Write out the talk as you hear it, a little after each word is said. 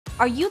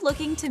Are you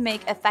looking to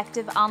make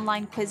effective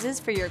online quizzes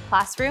for your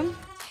classroom?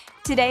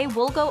 Today,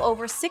 we'll go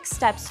over 6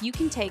 steps you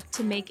can take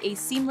to make a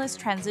seamless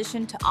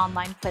transition to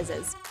online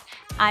quizzes.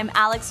 I'm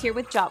Alex here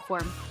with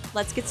Jotform.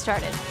 Let's get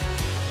started.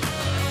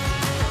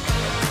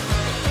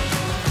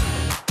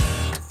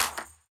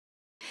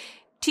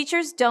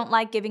 Teachers don't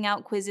like giving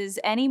out quizzes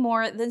any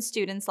more than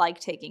students like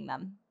taking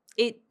them.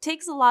 It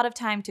takes a lot of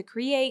time to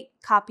create,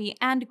 copy,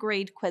 and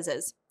grade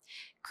quizzes.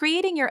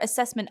 Creating your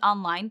assessment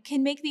online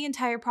can make the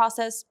entire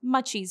process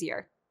much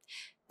easier.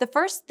 The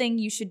first thing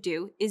you should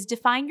do is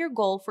define your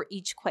goal for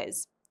each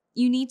quiz.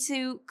 You need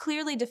to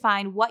clearly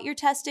define what you're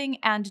testing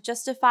and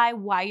justify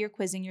why you're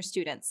quizzing your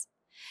students.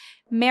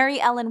 Mary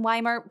Ellen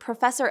Weimer,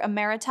 Professor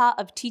Emerita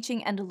of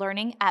Teaching and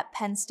Learning at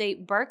Penn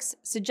State Berks,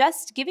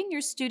 suggests giving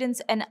your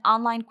students an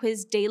online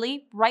quiz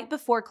daily right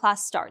before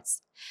class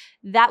starts.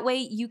 That way,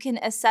 you can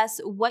assess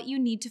what you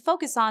need to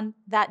focus on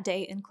that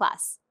day in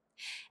class.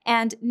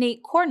 And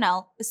Nate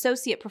Cornell,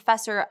 Associate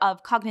Professor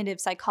of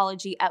Cognitive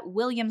Psychology at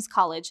Williams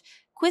College,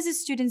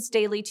 quizzes students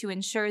daily to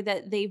ensure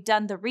that they've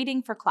done the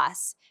reading for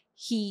class.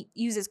 He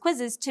uses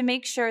quizzes to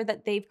make sure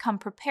that they've come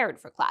prepared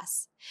for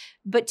class.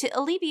 But to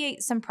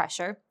alleviate some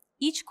pressure,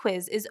 each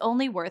quiz is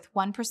only worth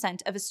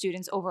 1% of a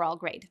student's overall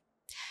grade.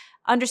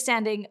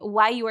 Understanding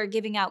why you are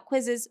giving out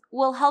quizzes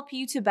will help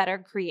you to better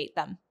create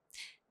them.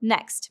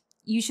 Next,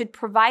 you should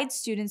provide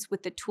students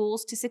with the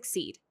tools to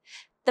succeed.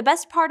 The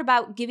best part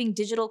about giving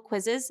digital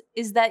quizzes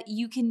is that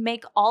you can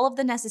make all of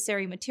the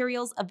necessary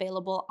materials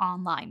available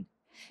online.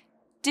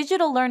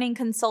 Digital learning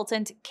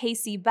consultant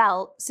Casey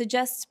Bell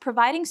suggests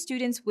providing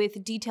students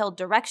with detailed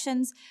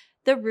directions,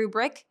 the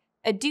rubric,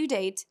 a due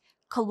date,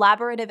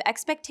 collaborative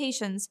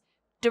expectations,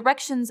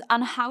 directions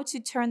on how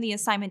to turn the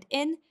assignment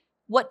in,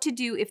 what to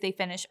do if they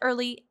finish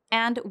early,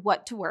 and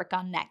what to work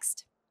on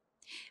next.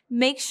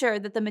 Make sure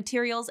that the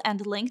materials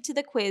and link to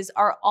the quiz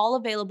are all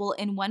available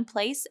in one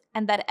place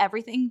and that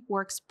everything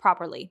works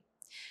properly.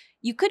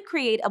 You could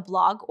create a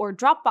blog or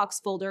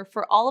Dropbox folder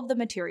for all of the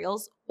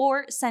materials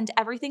or send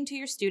everything to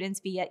your students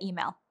via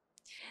email.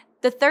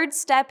 The third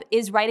step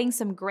is writing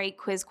some great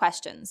quiz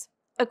questions.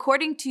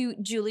 According to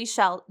Julie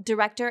Schell,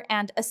 Director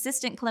and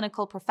Assistant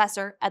Clinical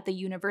Professor at the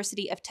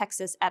University of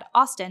Texas at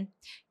Austin,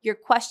 your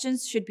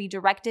questions should be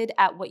directed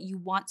at what you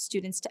want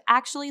students to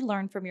actually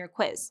learn from your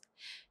quiz.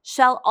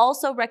 Schell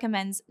also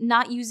recommends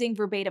not using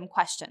verbatim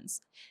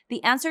questions.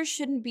 The answers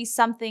shouldn't be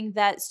something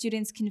that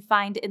students can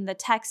find in the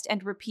text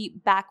and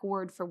repeat back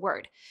word for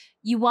word.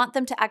 You want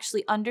them to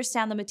actually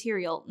understand the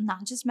material,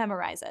 not just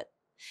memorize it.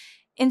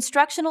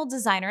 Instructional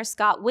designer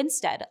Scott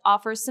Winstead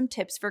offers some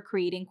tips for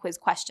creating quiz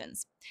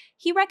questions.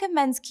 He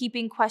recommends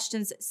keeping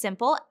questions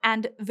simple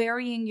and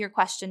varying your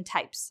question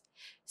types.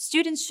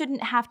 Students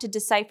shouldn't have to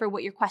decipher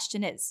what your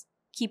question is.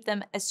 Keep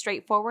them as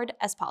straightforward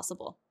as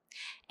possible.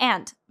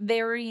 And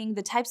varying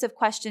the types of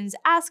questions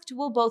asked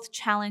will both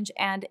challenge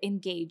and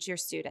engage your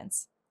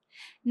students.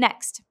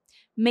 Next,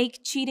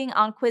 make cheating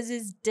on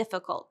quizzes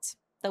difficult.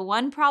 The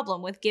one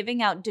problem with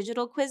giving out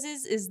digital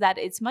quizzes is that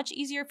it's much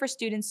easier for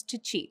students to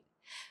cheat.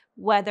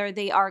 Whether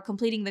they are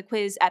completing the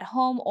quiz at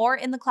home or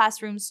in the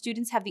classroom,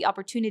 students have the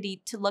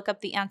opportunity to look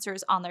up the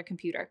answers on their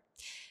computer.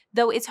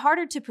 Though it's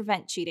harder to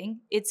prevent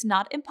cheating, it's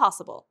not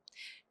impossible.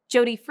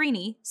 Jody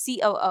Freeney,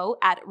 COO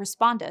at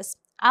Respondus,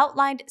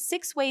 outlined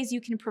 6 ways you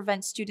can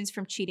prevent students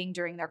from cheating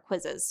during their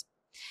quizzes.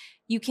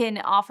 You can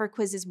offer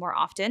quizzes more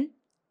often.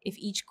 If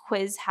each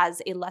quiz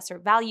has a lesser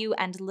value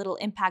and little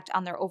impact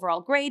on their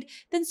overall grade,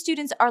 then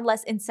students are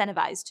less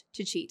incentivized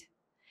to cheat.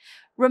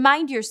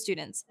 Remind your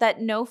students that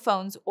no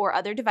phones or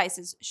other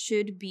devices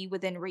should be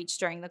within reach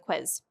during the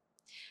quiz.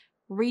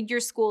 Read your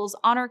school's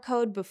honor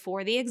code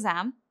before the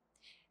exam.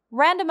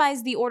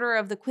 Randomize the order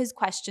of the quiz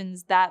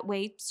questions, that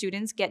way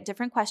students get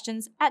different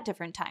questions at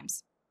different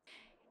times.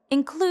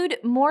 Include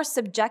more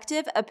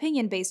subjective,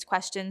 opinion-based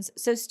questions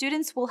so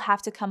students will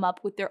have to come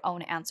up with their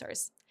own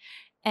answers.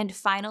 And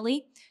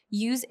finally,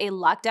 use a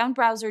lockdown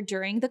browser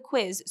during the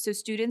quiz so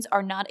students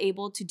are not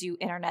able to do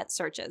internet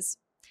searches.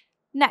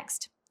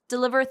 Next,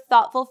 deliver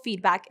thoughtful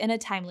feedback in a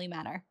timely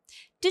manner.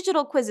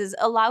 Digital quizzes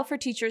allow for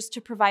teachers to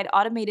provide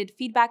automated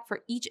feedback for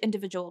each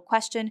individual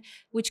question,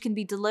 which can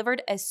be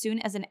delivered as soon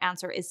as an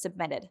answer is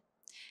submitted.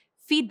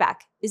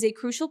 Feedback is a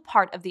crucial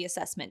part of the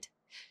assessment.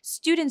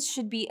 Students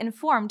should be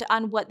informed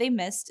on what they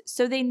missed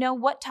so they know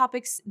what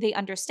topics they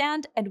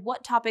understand and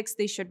what topics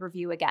they should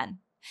review again.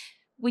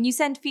 When you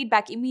send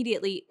feedback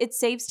immediately, it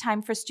saves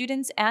time for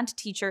students and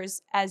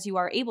teachers as you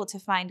are able to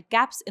find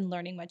gaps in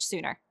learning much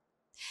sooner.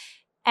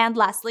 And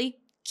lastly,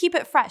 keep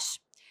it fresh.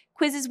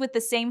 Quizzes with the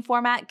same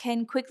format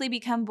can quickly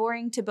become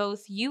boring to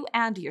both you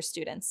and your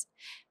students.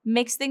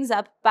 Mix things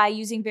up by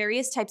using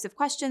various types of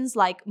questions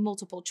like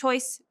multiple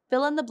choice,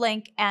 fill in the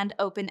blank, and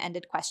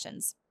open-ended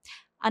questions.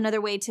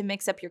 Another way to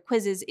mix up your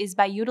quizzes is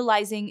by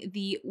utilizing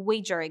the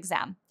wager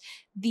exam.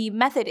 The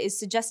method is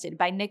suggested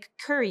by Nick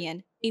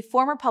Kurian, a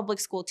former public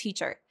school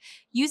teacher.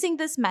 Using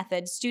this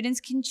method,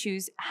 students can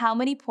choose how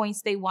many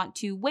points they want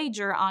to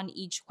wager on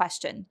each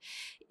question.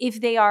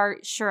 If they are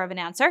sure of an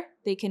answer,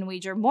 they can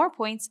wager more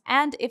points,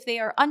 and if they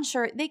are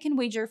unsure, they can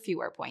wager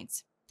fewer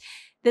points.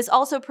 This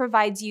also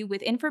provides you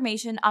with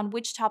information on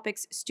which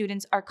topics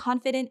students are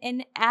confident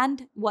in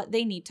and what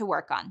they need to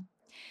work on.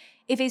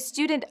 If a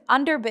student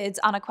underbids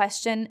on a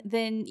question,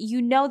 then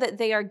you know that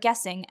they are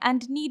guessing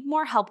and need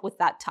more help with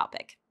that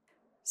topic.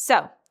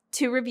 So,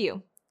 to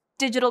review,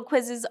 digital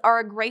quizzes are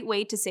a great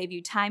way to save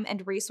you time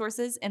and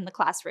resources in the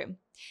classroom.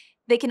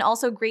 They can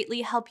also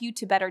greatly help you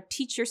to better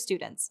teach your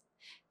students.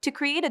 To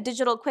create a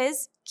digital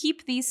quiz,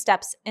 keep these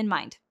steps in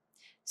mind.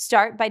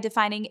 Start by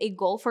defining a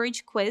goal for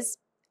each quiz.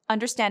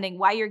 Understanding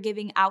why you're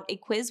giving out a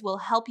quiz will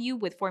help you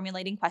with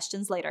formulating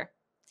questions later.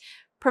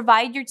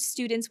 Provide your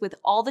students with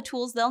all the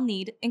tools they'll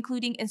need,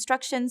 including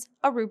instructions,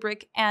 a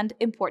rubric, and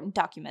important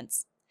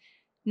documents.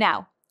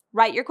 Now,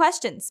 write your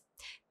questions.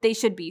 They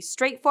should be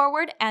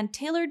straightforward and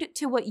tailored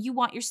to what you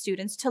want your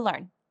students to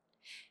learn.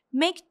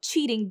 Make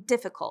cheating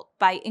difficult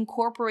by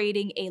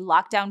incorporating a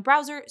lockdown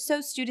browser so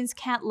students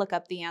can't look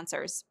up the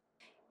answers.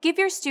 Give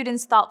your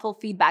students thoughtful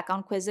feedback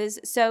on quizzes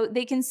so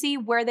they can see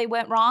where they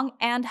went wrong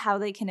and how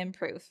they can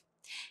improve.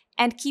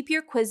 And keep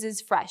your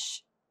quizzes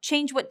fresh.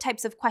 Change what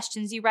types of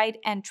questions you write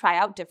and try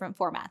out different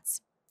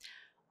formats.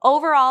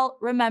 Overall,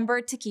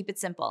 remember to keep it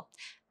simple.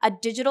 A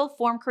digital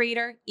form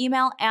creator,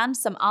 email, and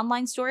some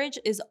online storage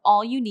is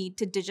all you need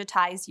to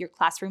digitize your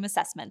classroom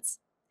assessments.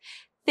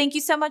 Thank you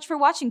so much for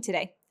watching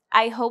today.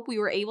 I hope we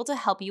were able to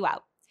help you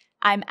out.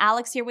 I'm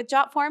Alex here with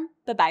Jotform.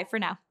 Bye-bye for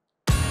now.